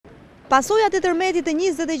Pasojat e tërmetit të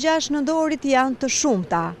 26 nëntorit janë të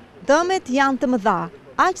shumta, dëmet janë të mëdha,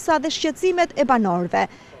 aq sa dhe shqetësimet e banorëve.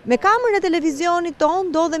 Me kamerën e televizionit ton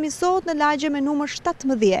ndodhemi sot në lagje me numër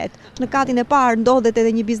 17. Në katin e parë ndodhet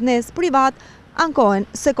edhe një biznes privat, ankohen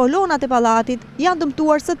se kolonat e pallatit janë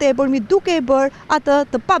dëmtuar së tepërmi duke e bërë atë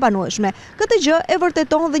të pabanueshme. Këtë gjë e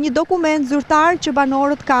vërteton dhe një dokument zyrtar që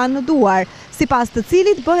banorët kanë në duar, sipas të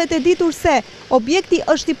cilit bëhet e ditur se objekti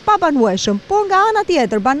është i pabanueshëm, por nga ana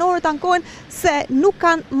tjetër banorët ankohen se nuk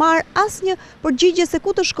kanë marrë asnjë përgjigje se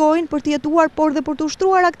ku të shkojnë për të jetuar, por dhe për të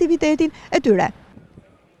ushtruar aktivitetin e tyre.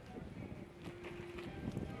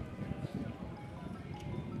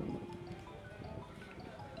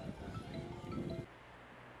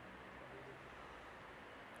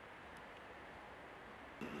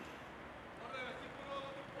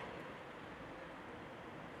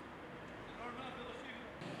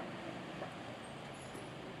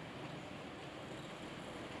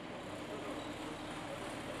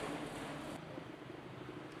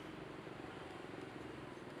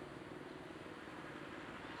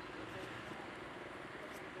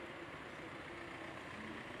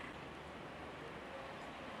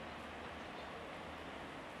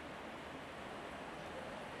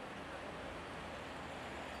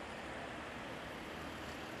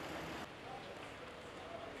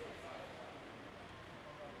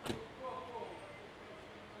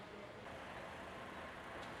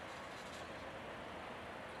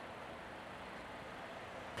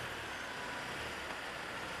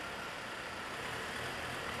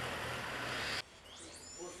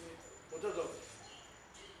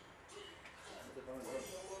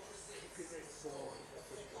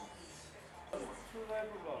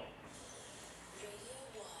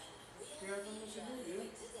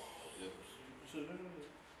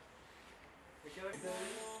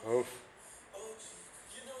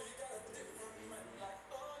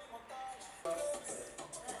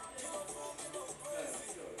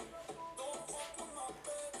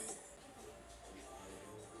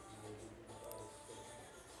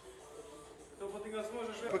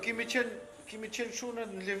 Po kemi qenë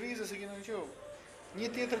shunat në lëvizje se kena qenë. Një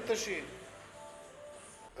tjetër tash.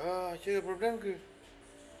 Që ka problem ky?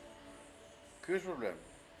 Ky është problem.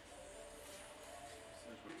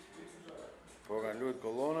 Po kanë luajt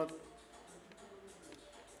kolonat.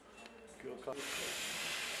 Kjo ka.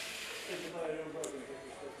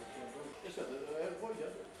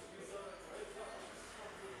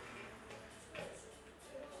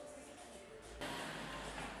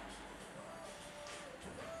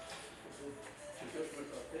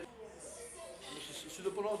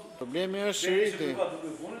 Problemi është shiriti.